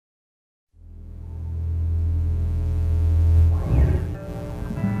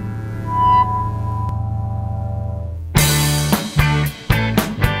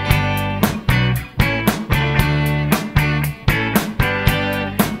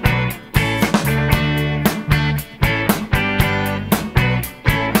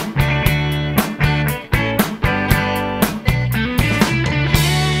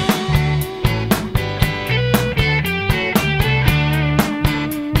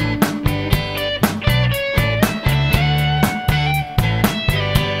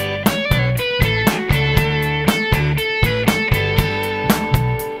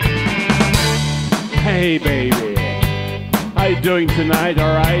doing tonight,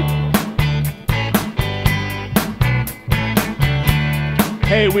 alright?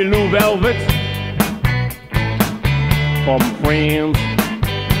 Hey, we Lou Velvet from France,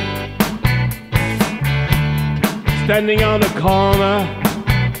 standing on the corner,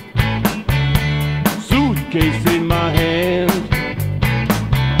 suitcase in my hand.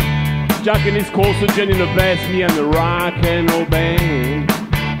 Jack and his courser, Jenny the best, me and the rock and roll band.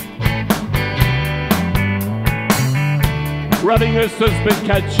 Running a suspect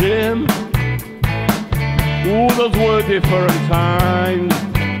catch him. Ooh, those were different times.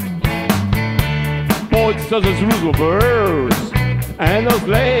 Poets such as Roosevelt and those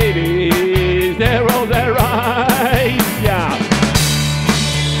ladies, they're on their eyes, yeah.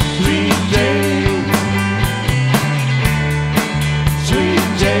 Sweet Jane, Sweet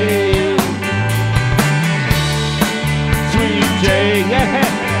Jane, Sweet Jane, yeah.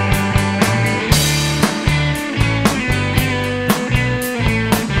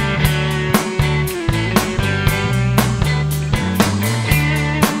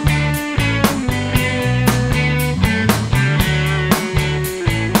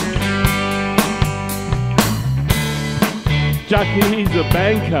 Jackie's a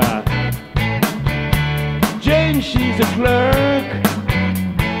banker, Jane, she's a clerk.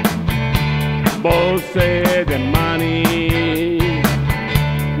 Both say the money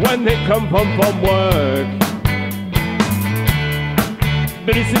when they come home from work.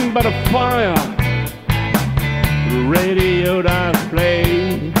 But it's in by the fire, the radio that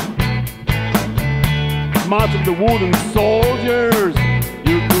play. March of the wooden soldiers,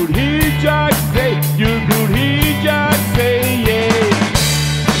 you could hear Jack say, you could hear Jack say, yeah.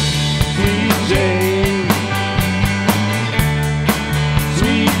 Sweet Jane,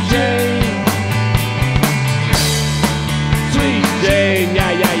 Sweet Jane, Sweet Jane,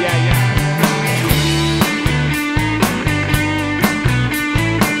 yeah, yeah, yeah, yeah.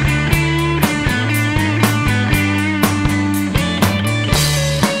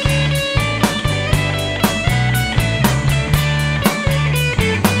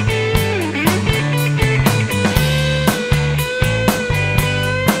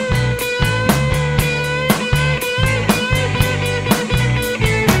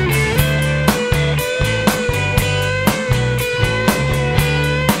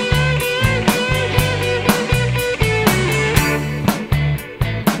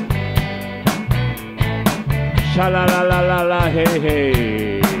 Sha-la-la-la-la-la, hey,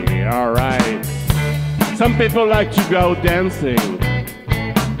 hey, alright. Some people like to go dancing.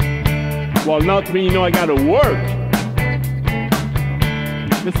 Well, not me, you know I gotta work.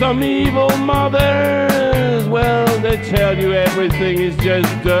 But some evil mothers, well, they tell you everything is just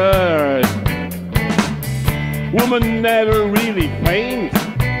dirt. Women never really faint.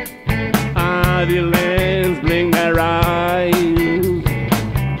 The lands blink their eyes.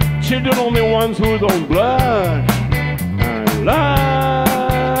 Children only ones who don't blush. And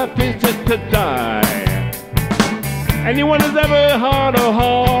life is just to die. Anyone who's ever had a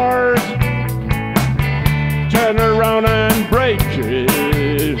heart, turn around and break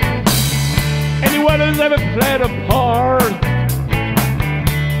it. Anyone who's ever played a part,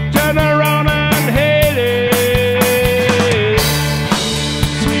 turn around and hate it.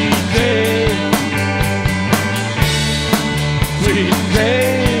 Sweet Jane, Sweet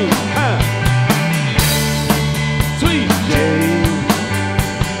Jane, Sweet Jane.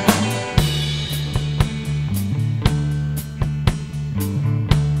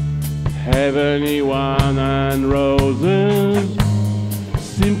 Heavenly wine and roses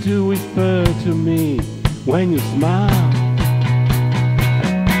seem to whisper to me when you smile.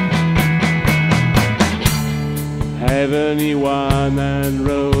 Heavenly wine and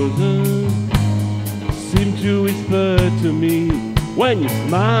roses seem to whisper to me when you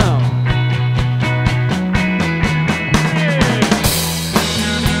smile.